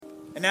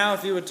And now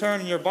if you would turn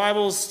in your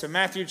Bibles to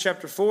Matthew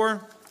chapter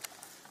 4.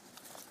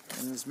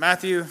 And it's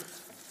Matthew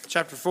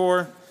chapter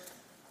 4.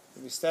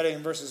 We'll be studying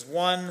verses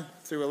 1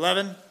 through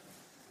 11.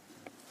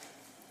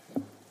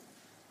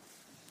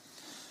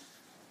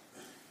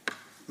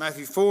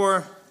 Matthew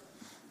 4,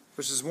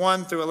 verses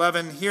 1 through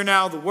 11. Hear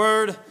now the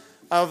word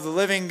of the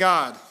living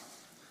God.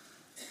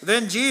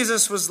 Then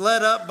Jesus was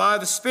led up by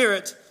the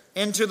Spirit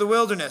into the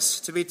wilderness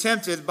to be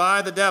tempted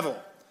by the devil.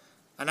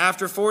 And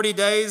after 40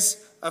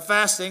 days of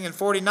fasting and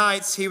 40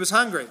 nights he was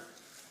hungry.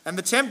 And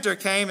the tempter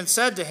came and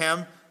said to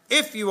him,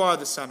 If you are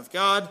the Son of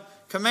God,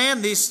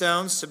 command these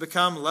stones to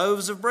become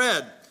loaves of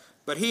bread.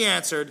 But he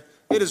answered,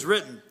 It is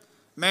written,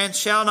 Man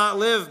shall not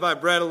live by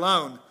bread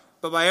alone,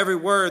 but by every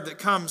word that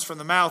comes from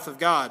the mouth of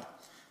God.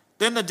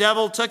 Then the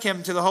devil took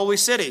him to the holy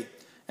city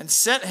and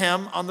set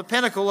him on the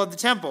pinnacle of the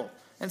temple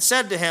and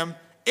said to him,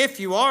 If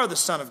you are the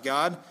Son of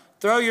God,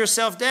 throw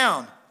yourself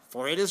down,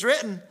 for it is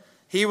written,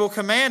 He will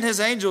command his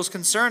angels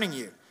concerning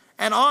you,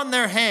 and on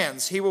their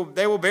hands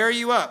they will bear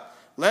you up,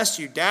 lest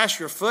you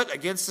dash your foot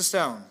against a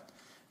stone.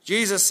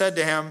 Jesus said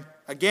to him,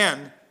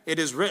 Again, it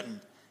is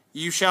written,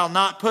 You shall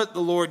not put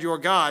the Lord your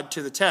God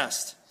to the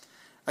test.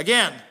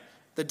 Again,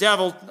 the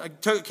devil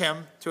took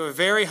him to a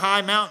very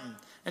high mountain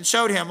and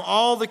showed him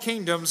all the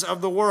kingdoms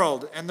of the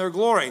world and their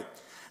glory.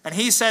 And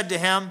he said to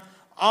him,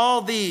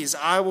 All these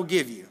I will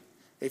give you,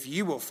 if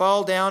you will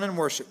fall down and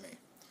worship me.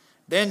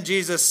 Then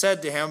Jesus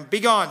said to him,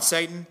 Begone,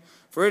 Satan,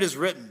 for it is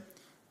written,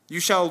 You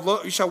shall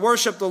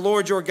worship the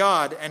Lord your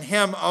God, and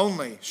him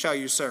only shall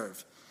you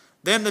serve.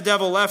 Then the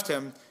devil left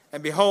him,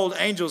 and behold,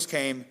 angels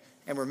came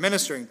and were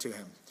ministering to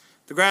him.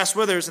 The grass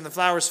withers and the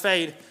flowers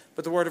fade,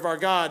 but the word of our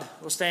God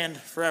will stand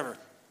forever.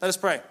 Let us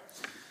pray.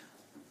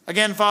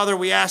 Again, Father,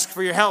 we ask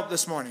for your help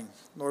this morning.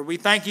 Lord, we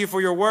thank you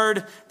for your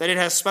word, that it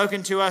has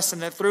spoken to us,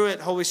 and that through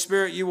it, Holy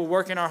Spirit, you will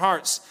work in our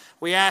hearts.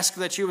 We ask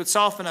that you would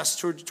soften us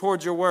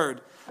towards your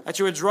word, that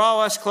you would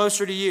draw us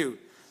closer to you,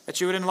 that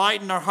you would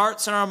enlighten our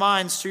hearts and our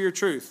minds to your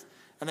truth,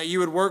 and that you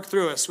would work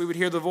through us. We would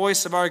hear the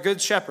voice of our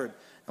good shepherd,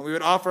 and we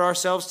would offer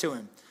ourselves to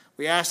him.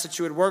 We ask that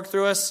you would work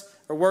through us,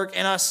 or work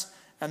in us,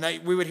 and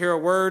that we would hear a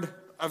word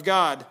of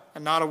God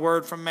and not a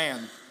word from man.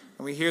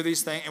 And we hear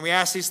these things, and we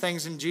ask these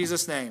things in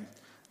Jesus' name.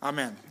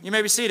 Amen. You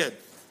may be seated.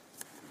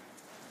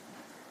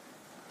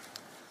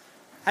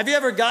 Have you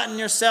ever gotten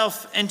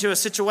yourself into a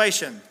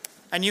situation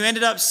and you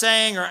ended up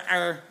saying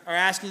or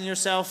asking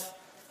yourself,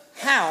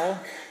 how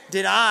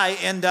did I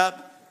end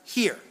up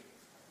here?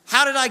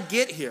 How did I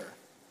get here?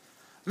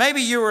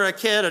 Maybe you were a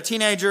kid, a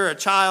teenager, a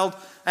child,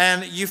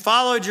 and you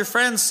followed your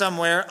friends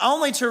somewhere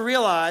only to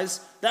realize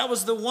that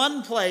was the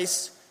one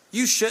place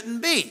you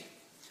shouldn't be.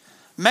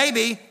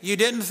 Maybe you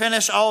didn't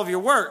finish all of your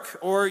work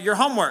or your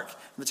homework.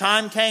 The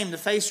time came to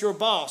face your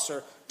boss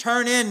or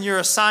turn in your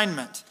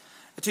assignment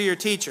to your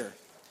teacher.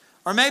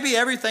 Or maybe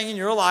everything in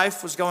your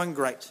life was going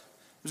great.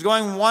 It was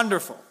going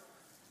wonderful.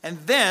 And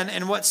then,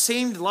 in what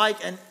seemed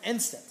like an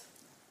instant,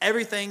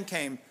 everything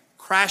came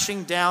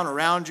crashing down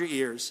around your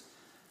ears.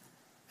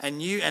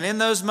 And in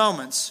those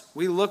moments,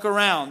 we look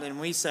around and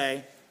we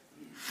say,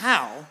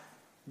 how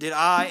did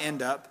I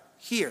end up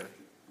here?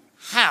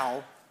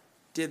 How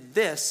did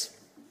this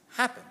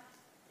happen?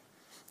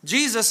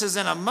 Jesus is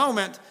in a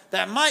moment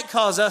that might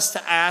cause us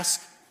to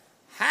ask,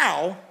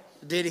 how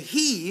did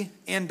he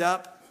end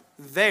up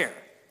there?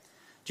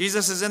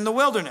 Jesus is in the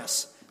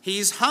wilderness.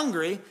 He's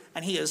hungry,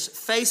 and he is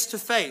face to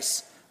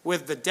face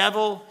with the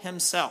devil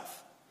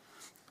himself.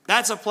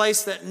 That's a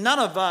place that none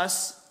of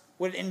us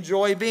would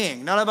enjoy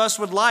being. None of us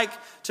would like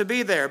to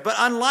be there. But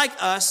unlike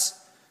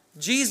us,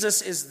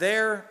 Jesus is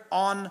there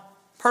on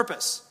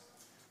purpose.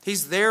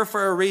 He's there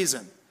for a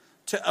reason,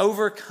 to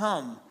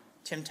overcome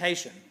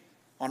temptation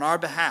on our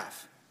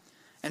behalf.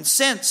 And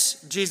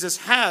since Jesus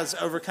has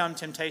overcome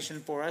temptation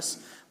for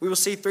us, we will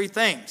see three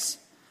things.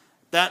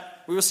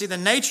 That we will see the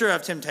nature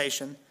of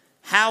temptation,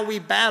 how we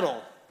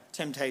battle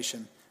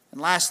temptation, and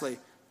lastly,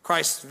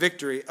 Christ's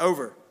victory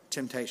over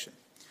temptation.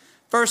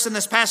 First, in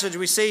this passage,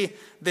 we see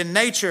the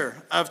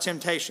nature of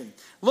temptation.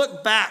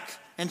 Look back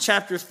in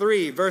chapter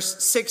 3,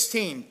 verse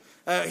 16.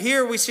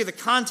 Here we see the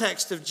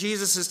context of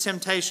Jesus'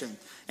 temptation.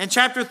 In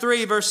chapter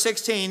 3, verse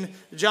 16,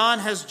 John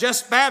has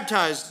just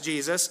baptized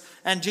Jesus,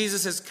 and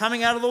Jesus is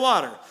coming out of the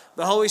water.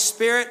 The Holy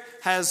Spirit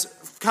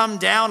has come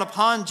down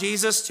upon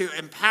Jesus to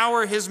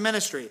empower his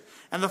ministry.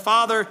 And the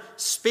Father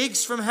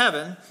speaks from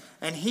heaven,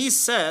 and he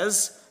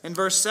says in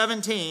verse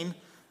 17,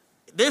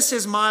 This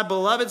is my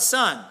beloved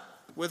Son,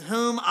 with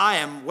whom I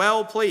am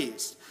well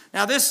pleased.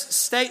 Now, this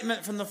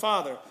statement from the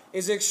Father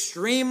is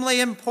extremely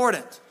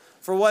important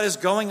for what is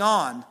going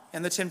on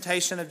in the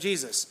temptation of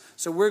Jesus.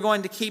 So we're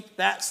going to keep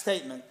that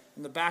statement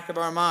in the back of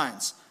our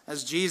minds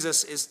as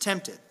Jesus is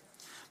tempted.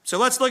 So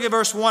let's look at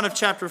verse 1 of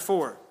chapter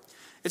 4.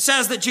 It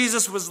says that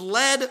Jesus was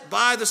led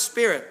by the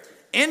Spirit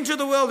into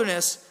the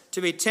wilderness to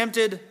be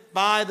tempted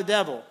by the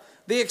devil.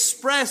 The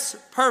express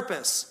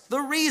purpose,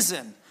 the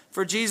reason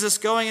for Jesus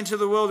going into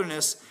the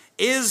wilderness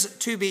is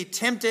to be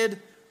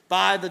tempted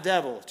by the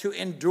devil, to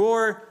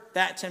endure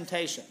that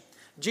temptation.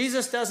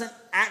 Jesus doesn't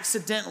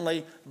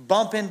accidentally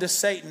bump into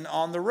Satan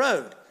on the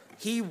road.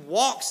 He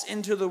walks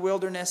into the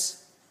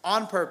wilderness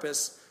on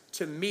purpose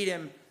to meet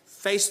him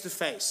face to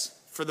face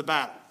for the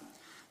battle.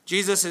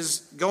 Jesus is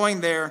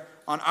going there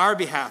on our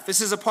behalf.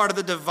 This is a part of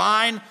the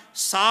divine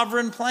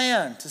sovereign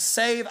plan to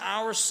save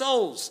our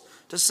souls,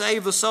 to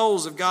save the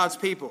souls of God's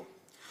people.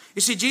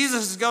 You see,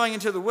 Jesus is going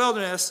into the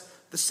wilderness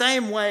the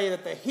same way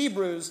that the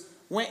Hebrews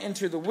went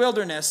into the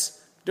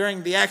wilderness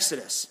during the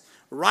Exodus.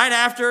 Right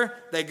after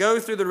they go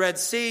through the Red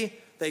Sea,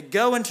 they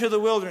go into the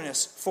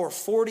wilderness for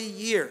 40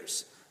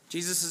 years.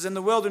 Jesus is in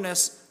the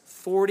wilderness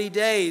 40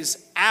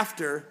 days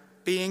after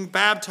being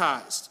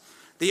baptized.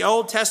 The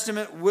Old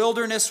Testament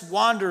wilderness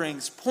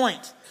wanderings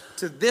point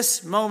to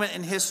this moment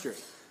in history,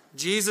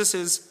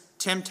 Jesus'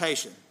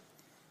 temptation.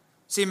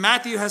 See,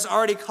 Matthew has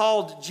already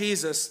called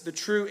Jesus the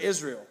true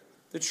Israel,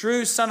 the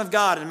true Son of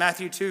God in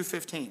Matthew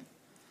 2:15.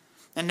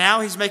 And now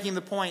he's making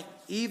the point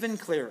even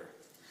clearer,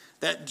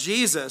 that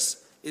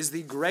Jesus is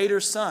the greater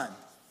Son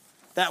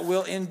that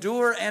will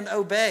endure and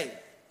obey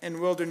in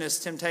wilderness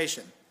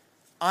temptation,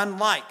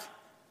 unlike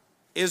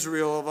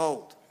Israel of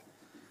old.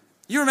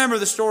 You remember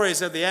the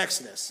stories of the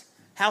Exodus,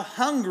 how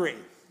hungry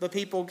the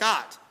people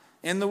got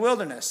in the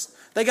wilderness.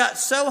 They got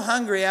so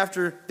hungry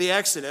after the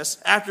Exodus,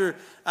 after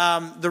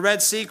the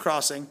Red Sea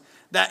crossing,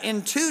 that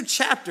in 2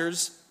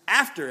 chapters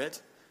after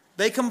it,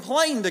 they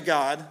complained to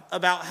God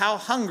about how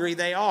hungry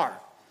they are.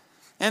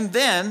 And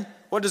then,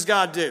 what does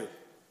God do?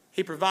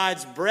 He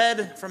provides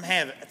bread from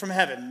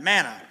heaven,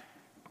 manna.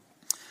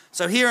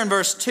 So here in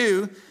verse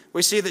 2,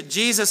 we see that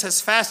Jesus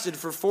has fasted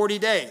for 40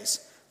 days,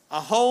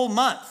 a whole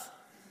month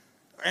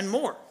and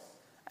more,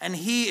 and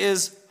he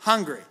is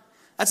hungry.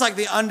 That's like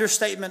the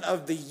understatement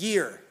of the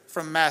year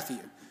from Matthew.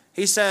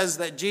 He says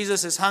that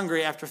Jesus is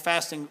hungry after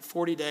fasting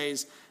 40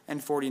 days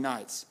and 40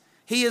 nights.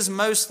 He is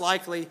most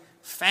likely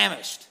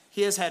famished.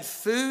 He has had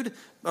food,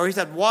 or he's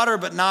had water,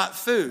 but not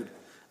food.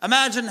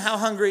 Imagine how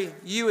hungry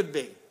you would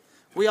be.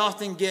 We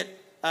often get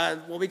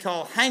what we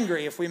call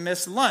hangry if we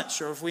miss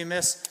lunch or if we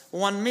miss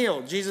one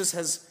meal. Jesus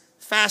has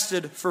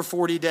fasted for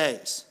 40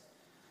 days.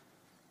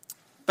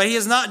 But he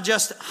is not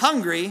just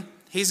hungry,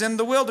 he's in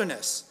the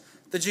wilderness.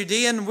 The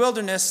Judean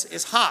wilderness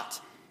is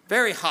hot,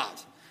 very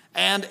hot.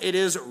 And it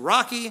is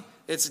rocky,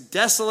 it's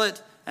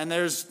desolate, and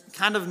there's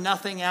kind of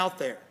nothing out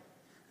there.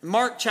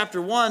 Mark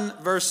chapter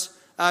 1, verse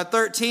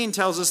 13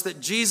 tells us that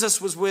Jesus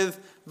was with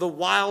the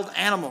wild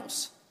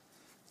animals.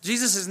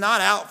 Jesus is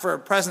not out for a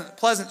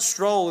pleasant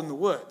stroll in the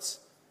woods.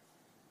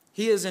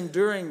 He is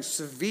enduring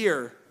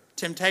severe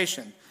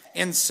temptation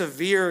in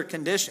severe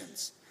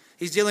conditions.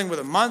 He's dealing with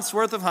a month's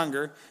worth of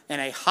hunger in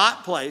a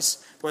hot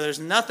place where there's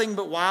nothing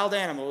but wild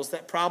animals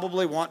that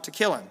probably want to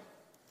kill him.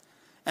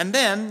 And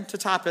then, to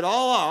top it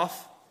all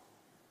off,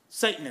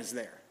 Satan is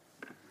there.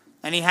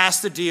 And he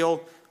has to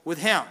deal with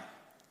him.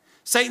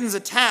 Satan's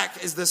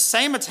attack is the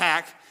same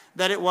attack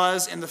that it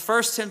was in the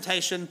first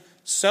temptation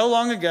so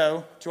long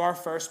ago to our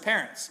first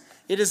parents.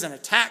 It is an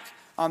attack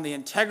on the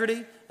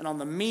integrity and on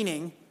the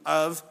meaning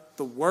of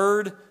the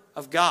Word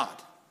of God.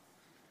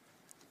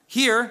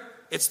 Here,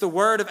 it's the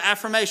word of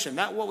affirmation.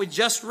 That's what we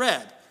just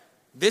read.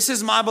 This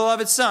is my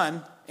beloved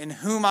Son, in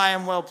whom I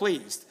am well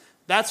pleased.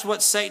 That's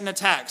what Satan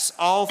attacks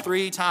all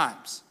 3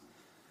 times.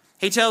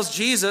 He tells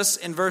Jesus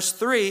in verse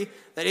 3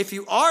 that if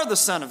you are the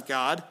Son of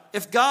God,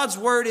 if God's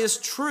word is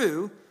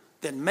true,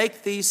 then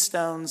make these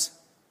stones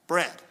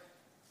bread.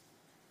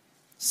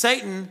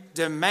 Satan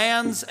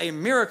demands a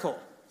miracle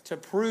to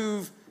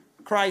prove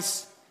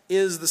Christ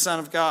is the Son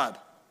of God.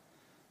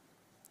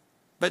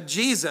 But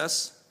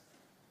Jesus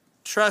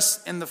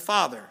trusts in the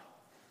Father,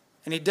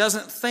 and he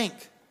doesn't think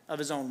of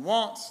his own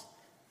wants.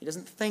 He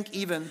doesn't think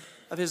even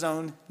of his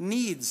own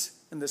needs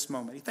in this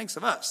moment. He thinks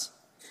of us.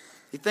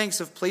 He thinks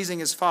of pleasing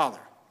his Father.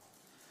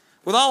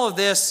 With all of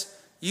this,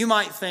 you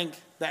might think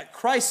that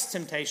Christ's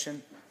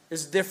temptation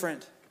is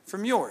different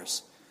from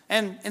yours.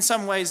 And in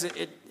some ways,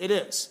 it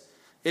is.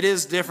 It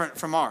is different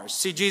from ours.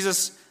 See,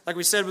 Jesus, like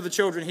we said with the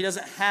children, he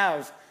doesn't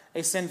have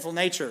a sinful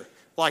nature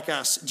like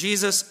us.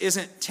 Jesus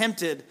isn't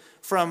tempted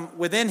from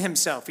within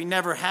himself. He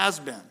never has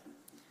been.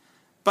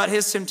 But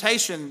his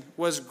temptation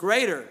was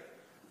greater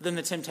than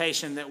the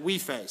temptation that we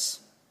face.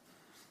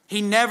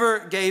 He never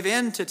gave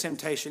in to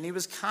temptation. He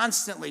was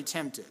constantly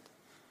tempted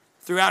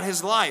throughout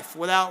his life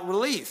without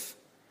relief.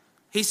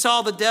 He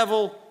saw the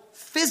devil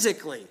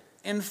physically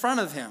in front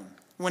of him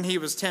when he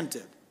was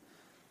tempted.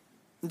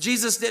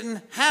 Jesus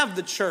didn't have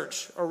the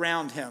church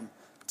around him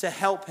to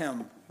help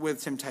him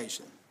with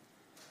temptation.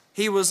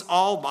 He was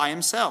all by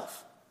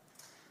himself.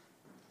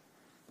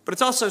 But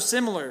it's also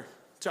similar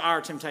to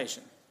our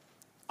temptation.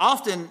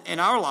 Often in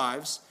our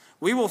lives,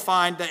 we will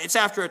find that it's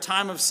after a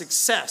time of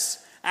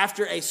success,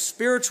 after a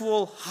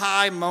spiritual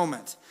high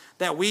moment,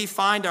 that we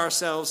find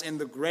ourselves in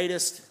the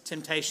greatest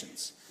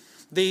temptations.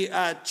 The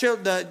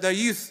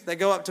youth that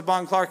go up to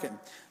Bon Clarkin,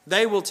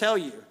 they will tell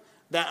you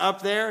that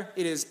up there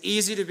it is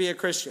easy to be a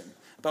Christian.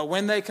 But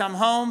when they come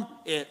home,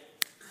 it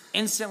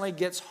instantly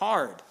gets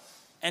hard.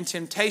 And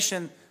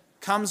temptation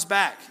comes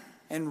back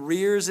and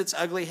rears its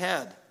ugly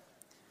head.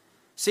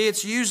 See,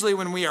 it's usually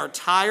when we are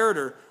tired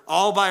or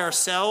all by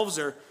ourselves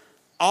or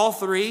all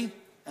 3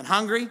 and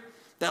hungry.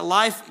 that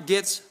life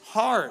gets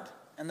hard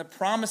and the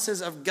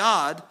promises of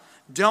God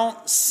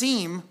don't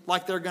seem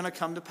like they're going to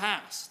come to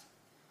pass.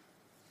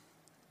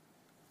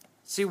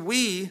 See,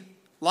 we,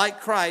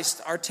 like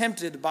Christ, are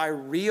tempted by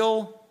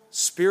real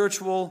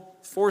spiritual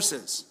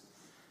forces.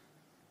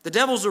 The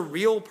devil's a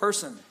real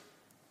person.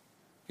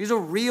 He's a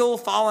real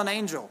fallen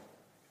angel.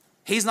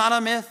 He's not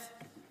a myth.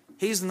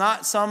 He's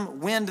not some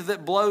wind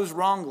that blows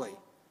wrongly.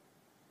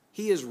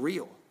 He is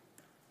real.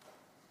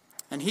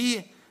 And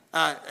he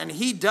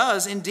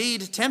does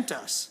indeed tempt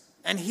us.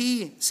 And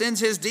he sends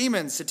his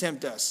demons to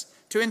tempt us,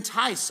 to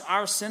entice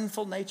our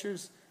sinful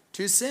natures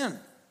to sin.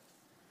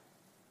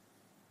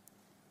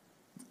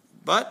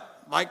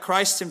 But, like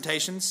Christ's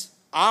temptations,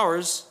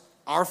 ours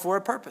are for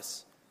a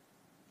purpose.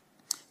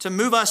 To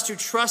move us to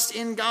trust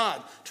in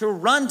God, to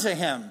run to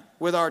him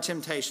with our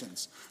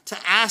temptations, to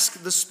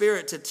ask the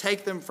Spirit to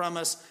take them from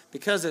us,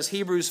 because as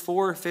Hebrews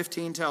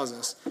 4:15 tells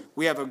us,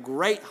 we have a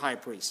great high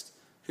priest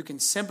who can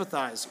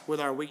sympathize with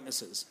our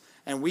weaknesses,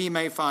 and we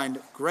may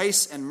find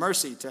grace and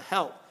mercy to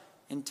help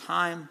in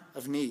time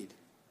of need.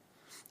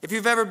 If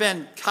you've ever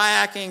been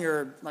kayaking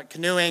or like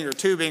canoeing or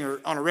tubing or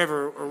on a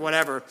river or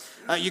whatever,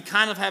 you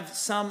kind of have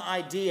some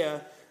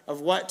idea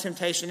of what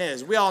temptation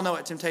is. We all know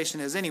what temptation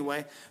is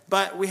anyway,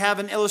 but we have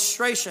an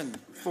illustration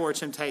for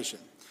temptation.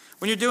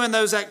 When you're doing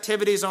those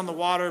activities on the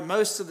water,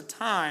 most of the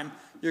time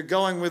you're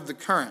going with the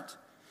current,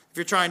 if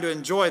you're trying to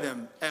enjoy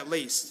them at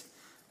least.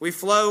 We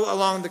flow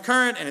along the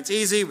current and it's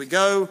easy. We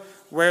go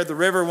where the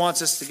river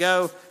wants us to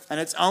go, and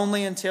it's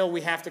only until we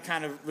have to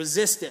kind of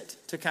resist it,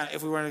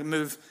 if we want to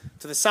move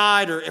to the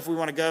side or if we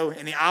want to go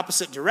in the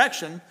opposite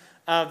direction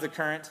of the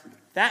current,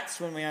 that's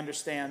when we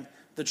understand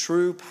the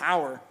true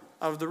power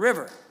of the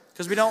river,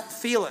 because we don't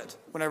feel it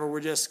whenever we're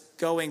just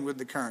going with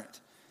the current.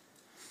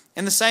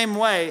 In the same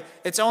way,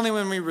 it's only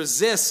when we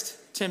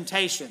resist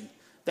temptation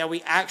that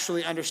we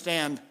actually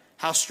understand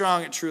how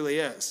strong it truly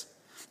is.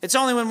 It's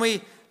only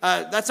when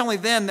that's only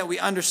then that we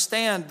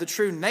understand the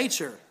true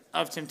nature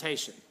of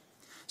temptation.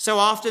 So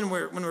often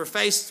when we're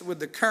faced with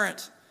the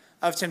current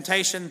of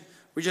temptation,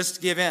 we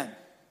just give in.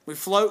 We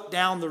float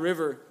down the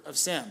river of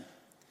sin.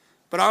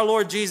 But our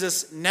Lord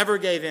Jesus never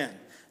gave in,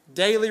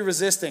 daily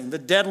resisting the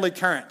deadly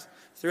current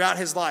throughout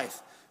his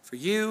life for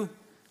you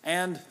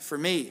and for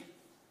me.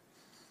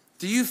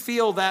 Do you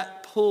feel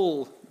that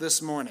pull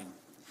this morning?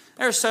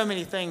 There are so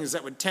many things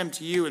that would tempt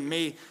you and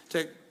me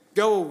to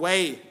go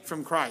away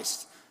from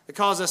Christ, that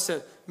cause us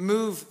to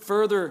move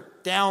further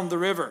down the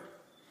river.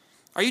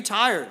 Are you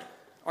tired?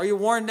 Are you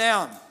worn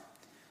down?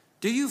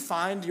 Do you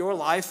find your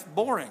life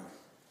boring?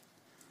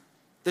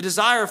 The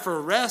desire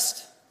for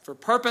rest, for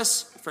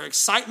purpose, for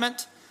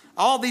excitement,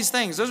 all these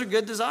things, those are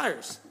good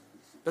desires.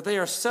 But they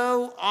are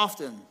so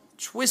often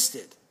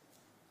twisted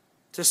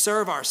to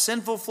serve our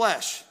sinful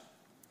flesh.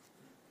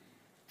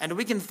 And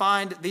we can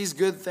find these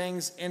good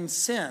things in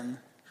sin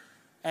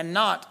and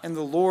not in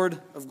the Lord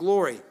of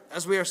glory,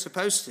 as we are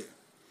supposed to.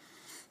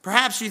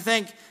 Perhaps you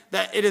think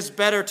that it is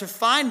better to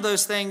find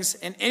those things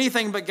in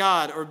anything but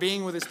God or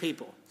being with his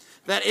people.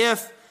 That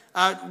if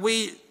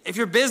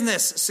your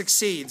business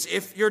succeeds,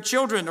 if your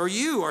children or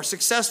you are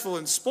successful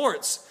in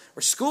sports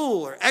or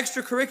school or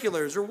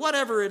extracurriculars or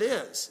whatever it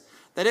is,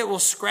 that it will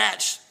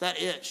scratch that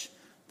itch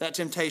that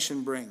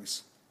temptation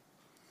brings.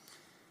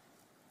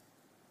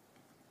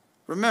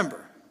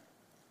 Remember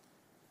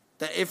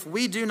that if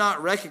we do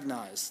not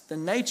recognize the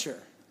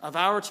nature of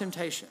our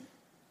temptation,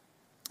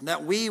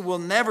 that we will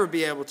never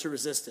be able to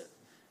resist it,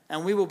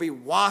 and we will be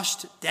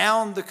washed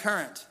down the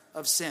current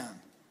of sin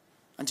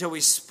until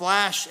we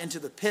splash into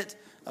the pit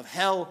of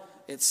hell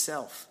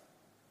itself.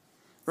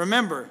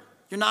 Remember,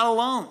 you're not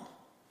alone.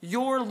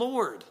 Your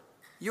Lord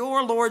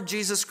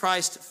Jesus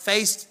Christ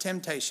faced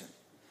temptation,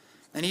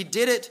 and he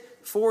did it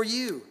for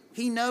you.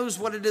 He knows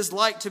what it is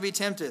like to be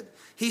tempted.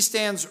 He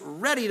stands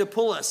ready to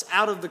pull us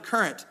out of the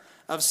current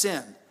of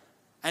sin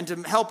and to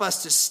help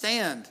us to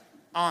stand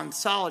on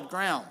solid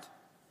ground.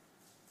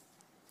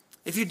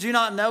 If you do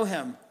not know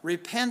him,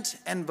 repent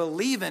and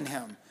believe in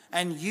him,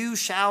 and you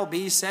shall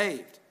be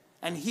saved.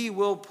 And he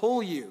will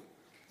pull you.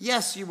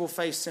 Yes, you will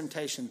face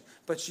temptation,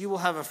 but you will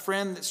have a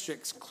friend that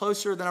sticks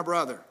closer than a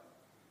brother.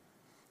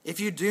 If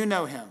you do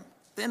know him,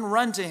 then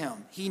run to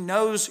him. He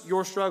knows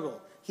your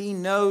struggle. He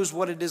knows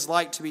what it is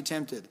like to be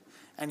tempted,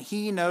 and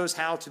he knows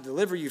how to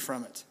deliver you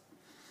from it.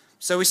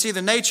 So we see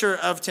the nature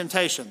of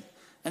temptation.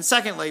 And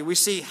secondly, we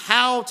see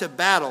how to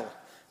battle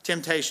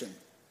temptation.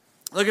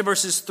 Look at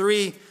verses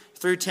 3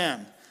 through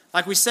 10.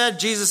 Like we said,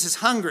 Jesus is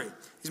hungry.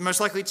 He's most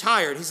likely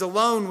tired. He's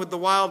alone with the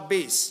wild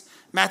beasts.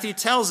 Matthew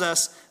tells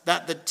us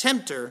that the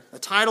tempter, a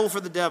title for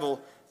the devil,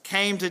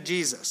 came to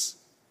Jesus.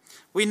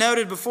 We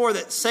noted before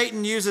that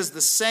Satan uses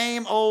the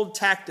same old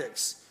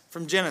tactics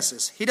from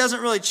Genesis. He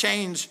doesn't really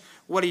change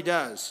what he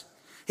does.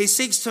 He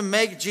seeks to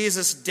make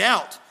Jesus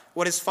doubt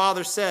what his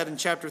Father said in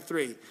chapter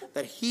 3,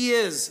 that he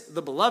is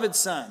the beloved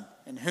Son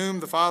in whom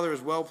the Father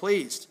is well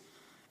pleased.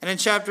 And in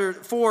chapter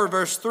 4,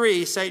 verse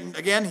 3, Satan,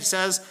 again, he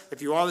says,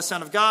 if you are the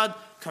Son of God,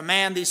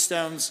 command these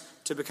stones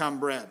to become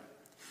bread.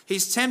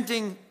 He's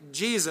tempting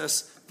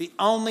Jesus the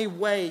only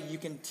way you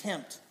can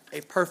tempt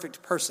a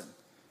perfect person,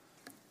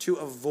 to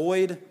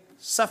avoid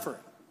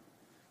suffering.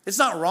 It's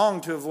not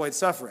wrong to avoid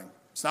suffering.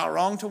 It's not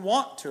wrong to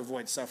want to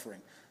avoid suffering.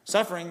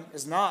 Suffering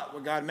is not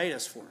what God made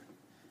us for.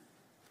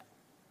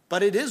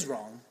 But it is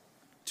wrong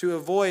to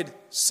avoid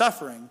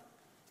suffering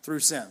through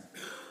sin.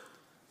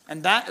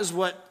 And that is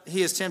what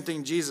he is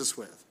tempting Jesus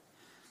with.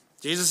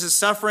 Jesus is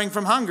suffering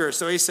from hunger,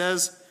 so he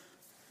says,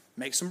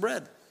 make some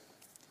bread.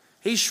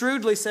 He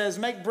shrewdly says,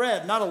 make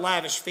bread, not a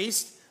lavish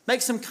feast.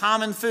 Make some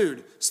common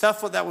food,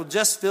 stuff that will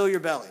just fill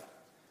your belly.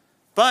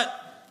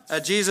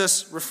 But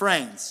Jesus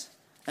refrains.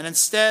 And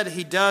instead,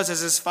 he does as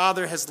his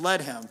Father has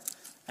led him.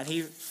 And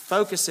he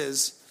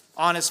focuses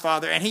on his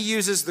Father. And he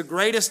uses the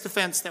greatest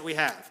defense that we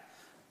have.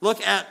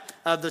 Look at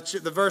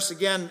the verse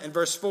again in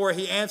verse 4.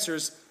 He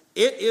answers,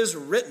 it is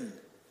written,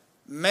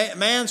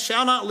 man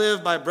shall not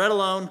live by bread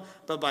alone,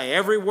 but by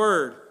every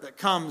word that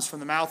comes from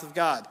the mouth of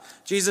God.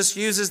 Jesus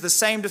uses the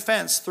same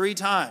defense 3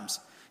 times.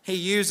 He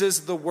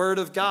uses the word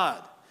of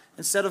God.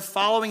 Instead of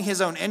following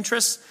his own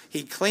interests,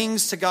 he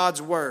clings to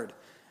God's word.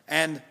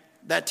 And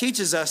that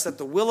teaches us that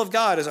the will of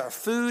God is our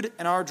food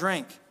and our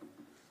drink.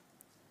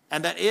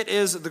 And that it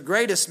is the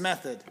greatest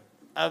method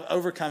of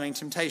overcoming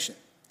temptation.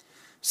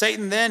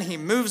 Satan then, he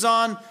moves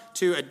on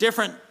to a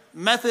different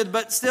method,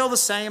 but still the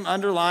same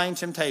underlying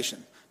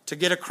temptation. To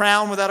get a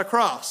crown without a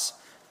cross.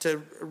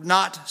 To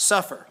not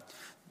suffer.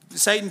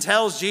 Satan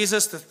tells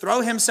Jesus to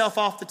throw himself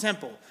off the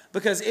temple.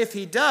 Because if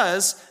he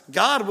does,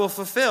 God will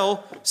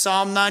fulfill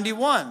Psalm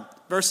 91,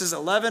 verses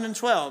 11 and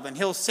 12. And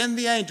he'll send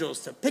the angels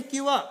to pick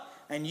you up,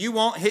 and you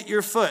won't hit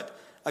your foot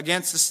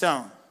against a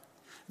stone.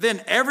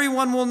 Then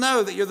everyone will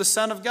know that you're the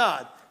Son of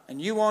God,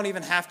 and you won't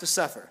even have to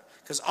suffer.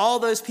 Because all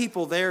those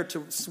people there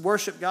to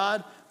worship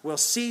God will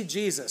see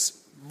Jesus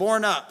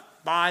borne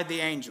up by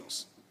the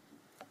angels.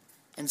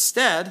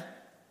 Instead,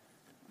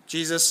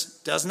 Jesus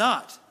does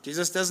not.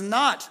 Jesus does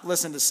not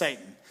listen to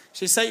Satan.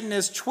 See, Satan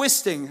is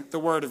twisting the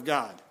word of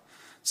God.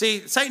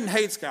 See, Satan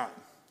hates God.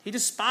 He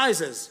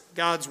despises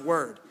God's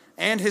word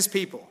and his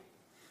people.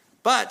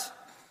 But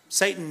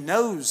Satan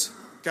knows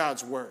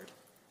God's word,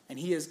 and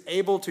he is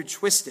able to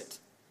twist it.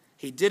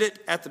 He did it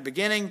at the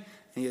beginning, and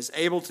he is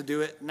able to do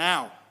it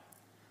now.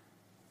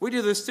 We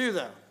do this too,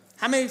 though.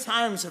 How many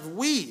times have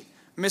we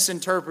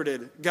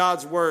misinterpreted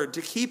God's word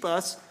to keep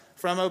us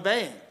from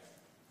obeying?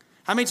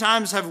 How many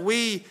times have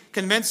we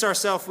convinced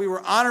ourselves we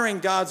were honoring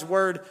God's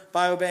word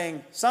by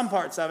obeying some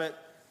parts of it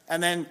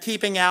and then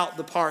keeping out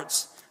the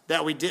parts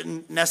that we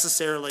didn't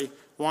necessarily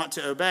want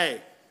to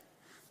obey?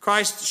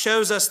 Christ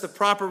shows us the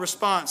proper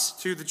response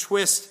to the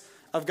twist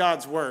of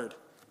God's word.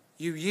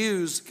 You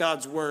use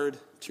God's word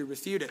to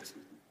refute it.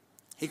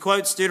 He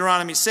quotes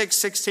Deuteronomy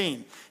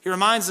 6:16. He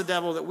reminds the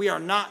devil that we are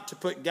not to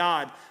put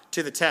God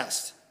to the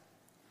test.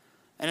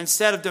 And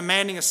instead of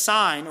demanding a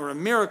sign or a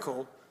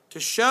miracle to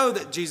show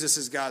that Jesus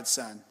is God's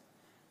Son,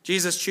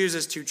 Jesus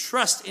chooses to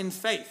trust in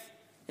faith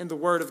in the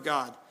word of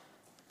God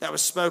that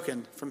was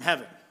spoken from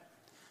heaven.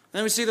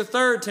 Then we see the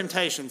third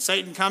temptation.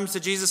 Satan comes to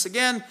Jesus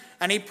again,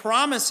 and he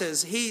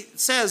promises, he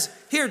says,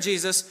 here,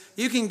 Jesus,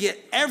 you can get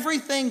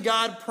everything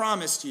God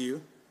promised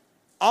you,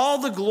 all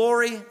the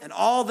glory and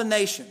all the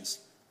nations.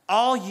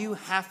 All you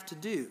have to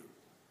do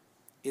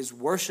is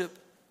worship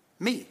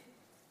me.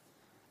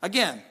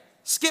 Again,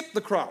 skip the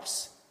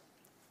cross.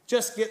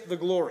 Just get the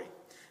glory.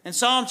 In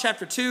Psalm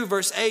chapter 2,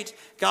 verse 8,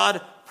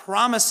 God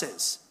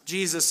promises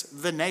Jesus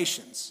the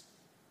nations.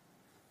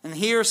 And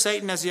here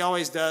Satan, as he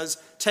always does,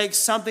 takes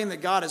something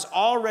that God has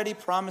already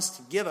promised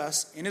to give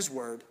us in his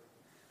word,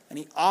 and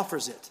he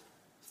offers it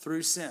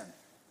through sin.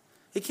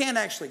 He can't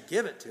actually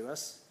give it to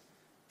us.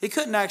 He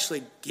couldn't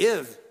actually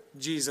give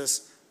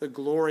Jesus the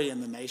glory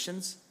in the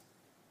nations.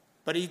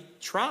 But he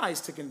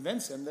tries to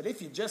convince him that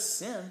if you just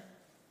sin,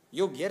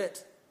 you'll get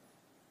it.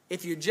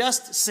 If you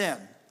just sin,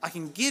 I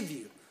can give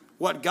you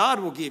what God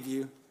will give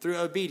you through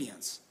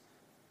obedience.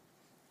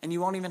 And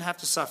you won't even have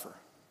to suffer.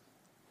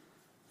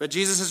 But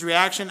Jesus'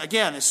 reaction,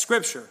 again, is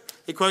Scripture.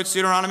 He quotes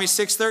Deuteronomy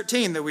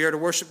 6:13 that we are to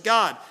worship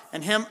God,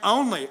 and him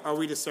only are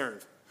we to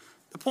serve.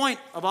 The point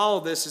of all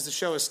of this is to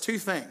show us 2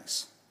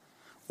 things.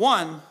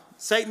 One,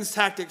 Satan's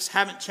tactics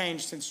haven't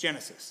changed since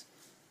Genesis.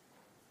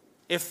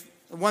 If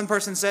one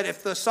person said,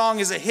 if the song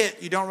is a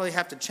hit, you don't really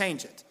have to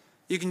change it.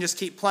 You can just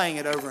keep playing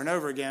it over and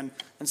over again,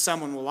 and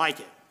someone will like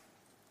it.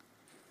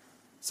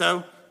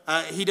 So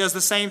he does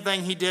the same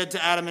thing he did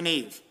to Adam and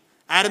Eve.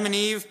 Adam and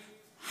Eve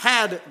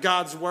had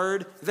God's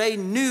word. They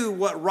knew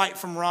what right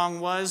from wrong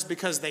was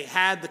because they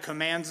had the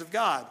commands of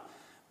God.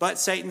 But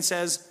Satan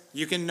says,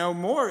 you can know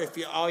more if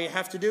all you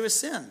have to do is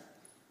sin.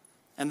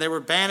 And they were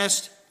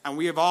banished, and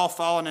we have all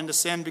fallen into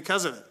sin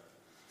because of it.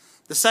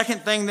 The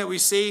second thing that we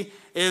see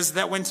is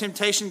that when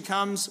temptation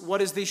comes,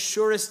 what is the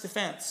surest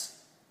defense?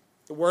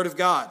 The word of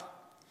God.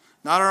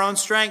 Not our own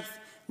strength,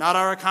 not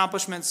our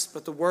accomplishments,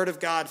 but the word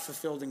of God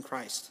fulfilled in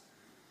Christ.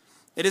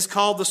 It is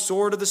called the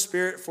sword of the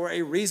Spirit for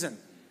a reason.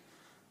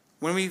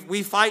 When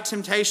we fight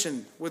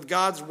temptation with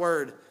God's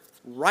word,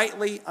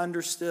 rightly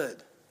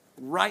understood,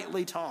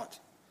 rightly taught,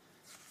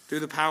 through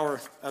the power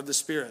of the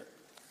Spirit.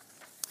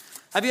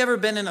 Have you ever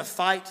been in a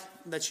fight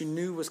that you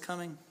knew was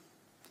coming?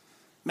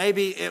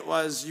 Maybe it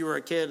was you were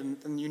a kid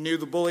and you knew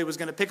the bully was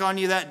going to pick on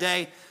you that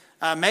day.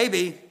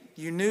 Maybe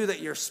you knew that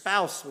your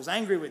spouse was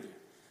angry with you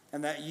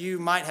and that you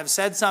might have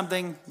said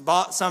something,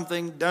 bought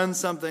something, done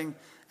something,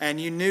 and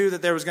you knew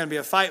that there was going to be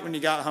a fight when you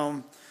got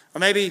home. Or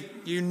maybe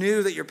you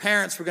knew that your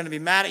parents were going to be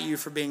mad at you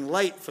for being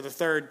late for the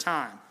third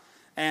time,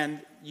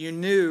 and you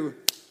knew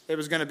it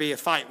was going to be a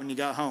fight when you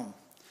got home.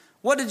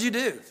 What did you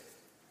do?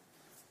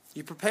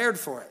 You prepared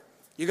for it.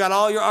 You got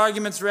all your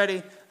arguments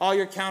ready, all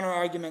your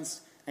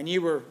counter-arguments, and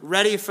you were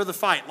ready for the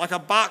fight. Like a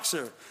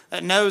boxer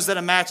that knows that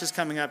a match is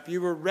coming up,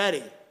 you were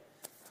ready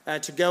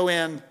to go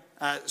in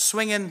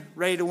swinging,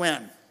 ready to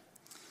win.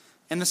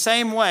 In the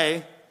same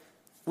way,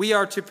 we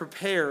are to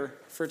prepare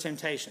for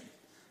temptation.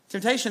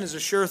 Temptation is a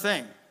sure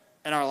thing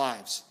in our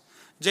lives.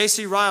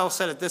 J.C. Ryle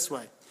said it this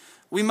way: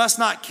 we must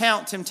not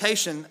count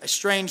temptation a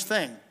strange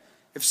thing.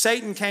 If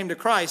Satan came to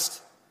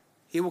Christ,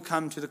 he will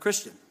come to the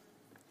Christian.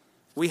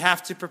 We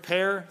have to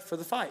prepare for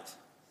the fight.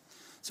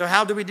 So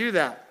how do we do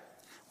that?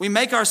 We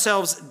make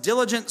ourselves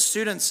diligent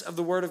students of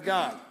the Word of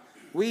God.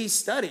 We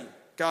study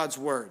God's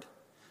Word,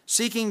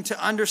 seeking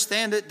to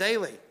understand it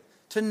daily,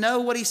 to know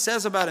what He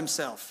says about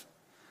Himself,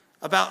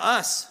 about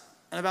us,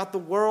 and about the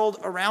world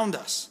around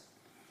us.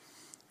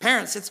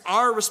 Parents, it's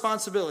our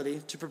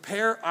responsibility to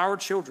prepare our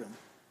children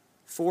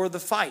for the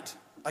fight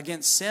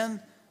against sin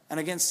and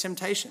against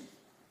temptation.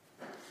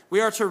 We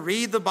are to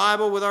read the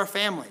Bible with our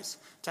families,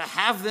 to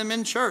have them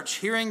in church,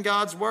 hearing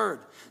God's word,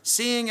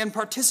 seeing and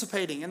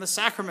participating in the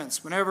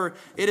sacraments whenever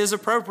it is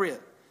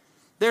appropriate.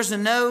 There's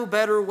no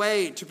better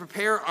way to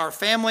prepare our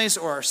families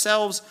or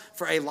ourselves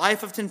for a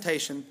life of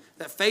temptation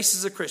that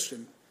faces a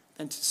Christian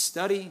than to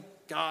study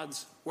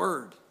God's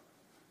word,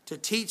 to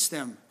teach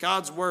them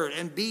God's word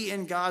and be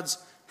in God's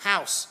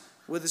house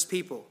with His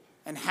people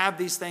and have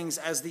these things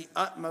as the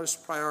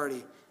utmost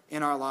priority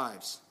in our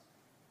lives.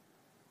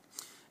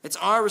 It's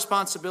our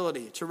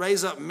responsibility to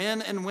raise up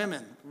men and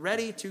women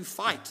ready to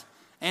fight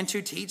and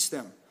to teach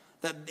them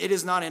that it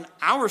is not in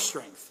our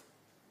strength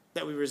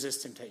that we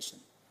resist temptation,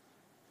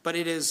 but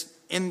it is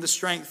in the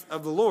strength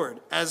of the Lord.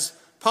 As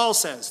Paul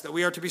says, that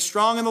we are to be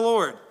strong in the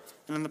Lord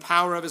and in the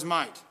power of His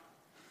might.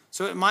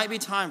 So it might be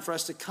time for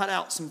us to cut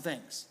out some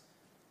things.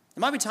 It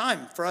might be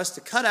time for us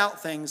to cut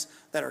out things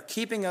that are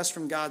keeping us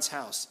from God's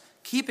house,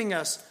 keeping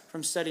us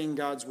from studying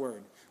God's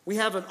word. We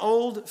have an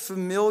old,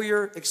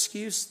 familiar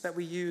excuse that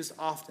we use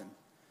often.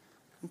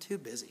 I'm too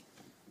busy.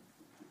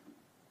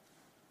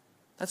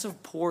 That's a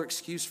poor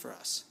excuse for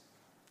us.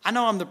 I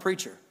know I'm the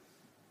preacher.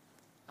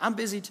 I'm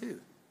busy too.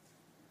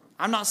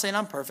 I'm not saying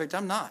I'm perfect.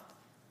 I'm not.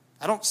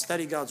 I don't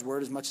study God's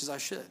word as much as I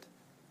should.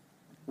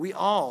 We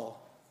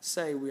all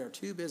say we are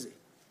too busy.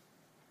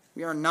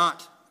 We are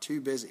not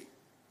too busy.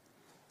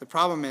 The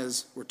problem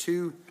is we're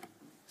too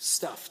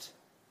stuffed.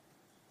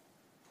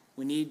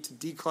 We need to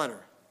declutter.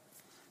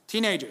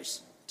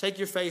 Teenagers, take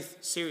your faith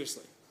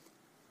seriously.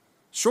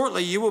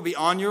 Shortly, you will be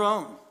on your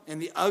own in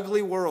the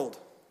ugly world.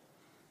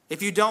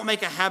 If you don't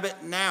make a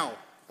habit now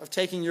of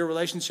taking your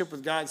relationship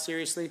with God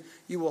seriously,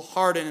 you will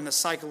harden in a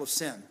cycle of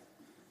sin.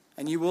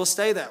 And you will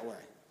stay that way.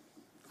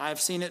 I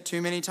have seen it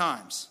too many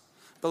times.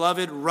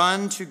 Beloved,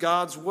 run to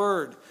God's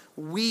word.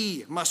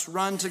 We must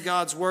run to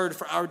God's word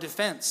for our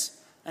defense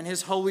and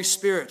His Holy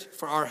Spirit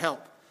for our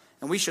help.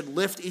 And we should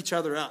lift each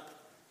other up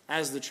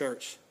as the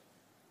church.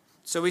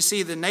 So we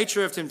see the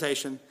nature of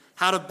temptation,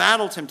 how to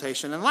battle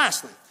temptation, and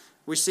lastly,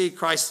 we see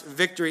Christ's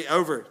victory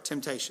over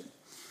temptation.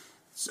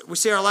 So we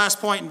see our last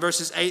point in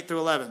verses 8 through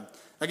 11.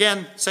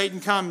 Again, Satan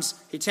comes,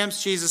 he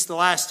tempts Jesus the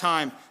last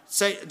time.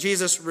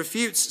 Jesus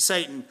refutes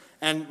Satan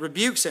and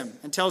rebukes him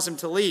and tells him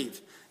to leave.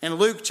 In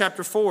Luke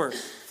chapter 4,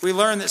 we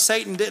learn that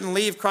Satan didn't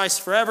leave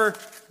Christ forever,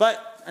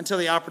 but until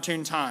the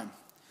opportune time.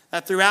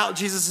 That throughout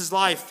Jesus'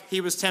 life, he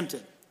was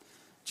tempted.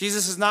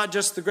 Jesus is not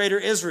just the greater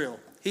Israel.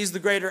 He's the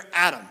greater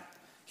Adam.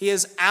 He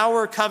is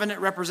our covenant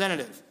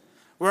representative.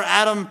 Where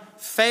Adam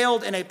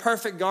failed in a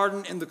perfect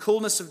garden in the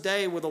coolness of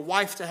day with a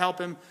wife to help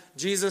him,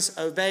 Jesus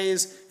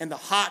obeys in the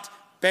hot,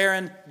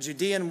 barren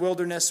Judean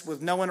wilderness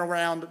with no one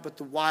around but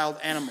the wild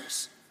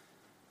animals.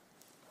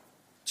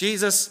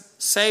 Jesus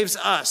saves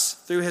us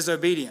through His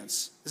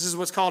obedience. This is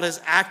what's called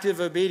His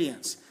active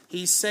obedience.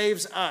 He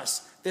saves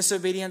us. This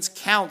obedience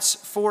counts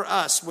for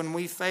us when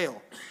we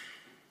fail.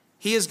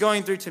 He is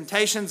going through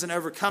temptations and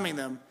overcoming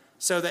them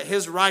so that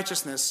His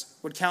righteousness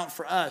would count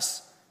for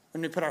us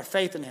when we put our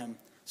faith in Him,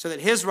 so that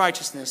His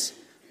righteousness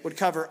would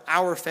cover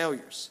our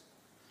failures.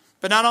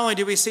 But not only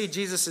do we see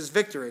Jesus'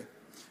 victory,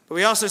 but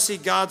we also see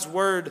God's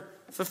word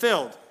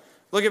fulfilled.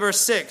 Look at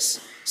verse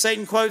 6.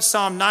 Satan quotes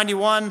Psalm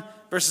 91,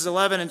 verses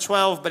 11 and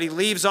 12, but he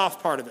leaves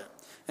off part of it.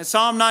 In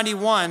Psalm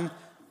 91,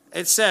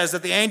 it says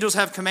that the angels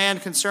have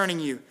command concerning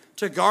you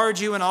to guard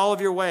you in all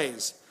of your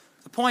ways.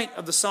 The point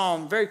of the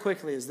psalm, very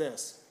quickly, is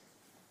this.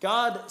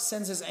 God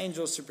sends His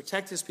angels to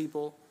protect His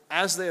people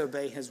as they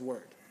obey His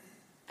word,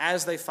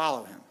 as they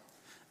follow Him.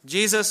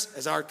 Jesus,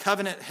 as our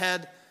covenant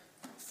head,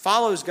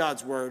 follows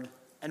God's word.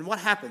 And what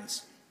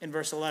happens in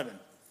verse 11?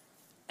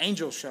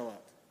 Angels show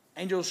up.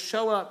 Angels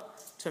show up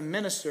to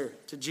minister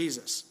to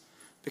Jesus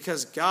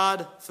because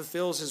God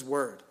fulfills His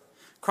word.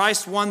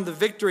 Christ won the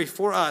victory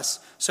for us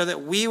so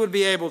that we would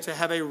be able to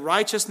have a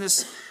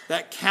righteousness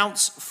that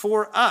counts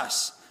for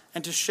us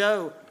and to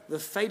show the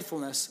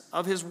faithfulness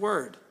of his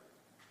word.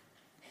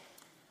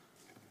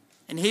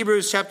 In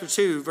Hebrews chapter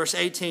 2, verse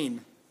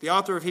 18, the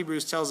author of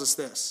Hebrews tells us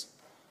this: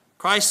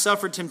 Christ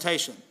suffered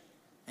temptation,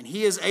 and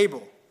he is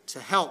able to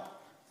help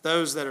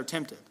those that are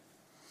tempted.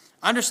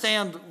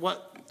 Understand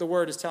what the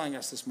word is telling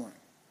us this morning.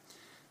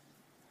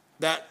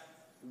 That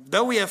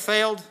though we have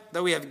failed,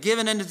 though we have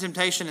given into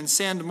temptation and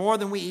sinned more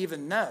than we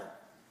even know,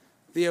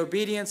 the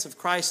obedience of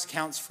Christ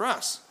counts for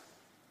us.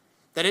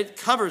 That it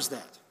covers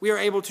that. We are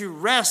able to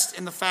rest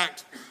in the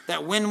fact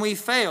that when we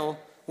fail,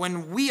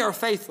 when we are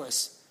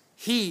faithless,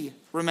 he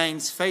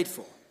remains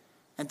faithful.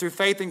 And through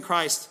faith in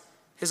Christ,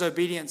 his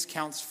obedience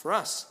counts for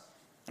us,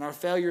 and our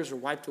failures are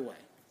wiped away.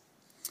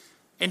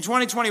 In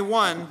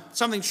 2021,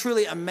 something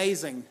truly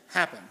amazing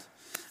happened.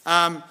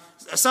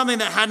 Something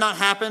that had not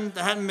happened,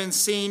 that hadn't been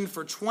seen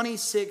for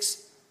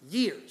 26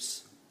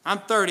 years. I'm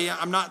 30,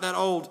 I'm not that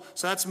old,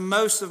 so that's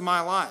most of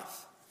my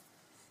life.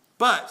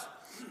 But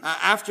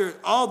after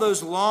all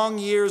those long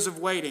years of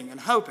waiting and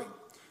hoping,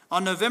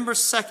 on November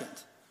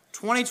 2nd,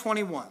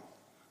 2021,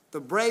 the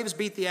Braves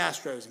beat the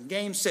Astros in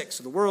Game 6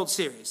 of the World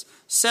Series,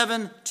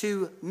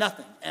 7-0,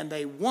 and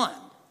they won.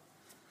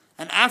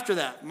 And after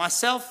that,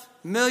 myself,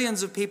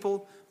 millions of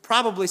people,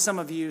 probably some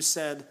of you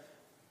said,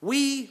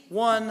 we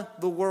won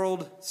the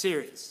World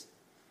Series.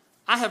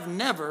 I have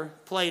never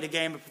played a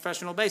game of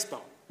professional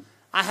baseball.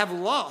 I have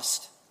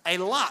lost a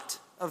lot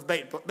of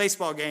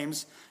baseball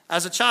games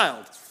as a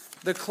child.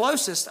 The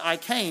closest I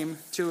came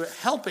to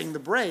helping the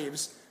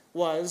Braves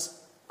was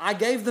I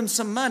gave them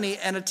some money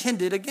and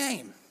attended a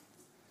game.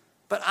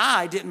 But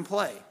I didn't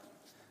play.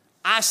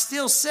 I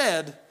still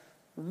said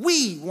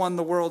we won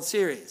the World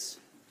Series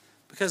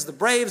because the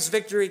Braves'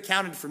 victory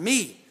counted for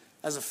me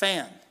as a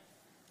fan.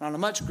 And on a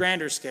much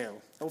grander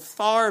scale, a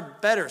far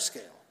better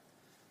scale,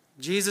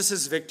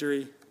 Jesus'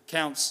 victory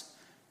counts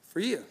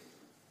for you.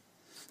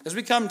 As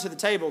we come to the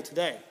table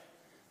today,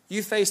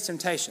 you face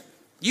temptation.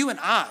 You and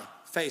I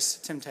face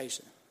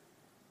temptation.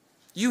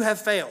 You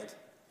have failed,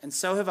 and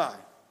so have I.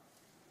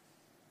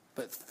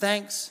 But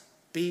thanks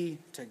be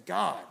to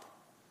God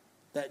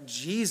that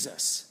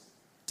Jesus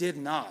did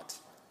not.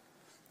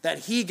 That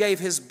he gave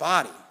his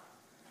body,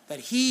 that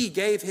he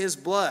gave his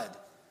blood,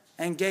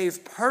 and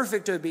gave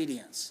perfect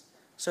obedience,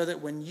 so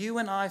that when you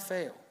and I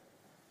fail,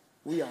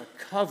 we are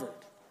covered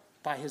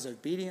by his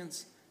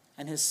obedience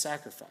and his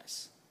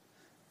sacrifice.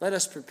 Let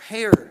us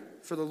prepare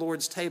for the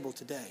Lord's table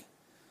today,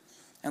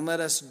 and let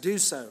us do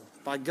so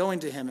by going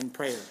to him in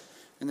prayer.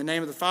 In the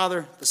name of the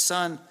Father, the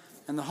Son,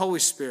 and the Holy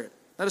Spirit,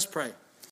 let us pray.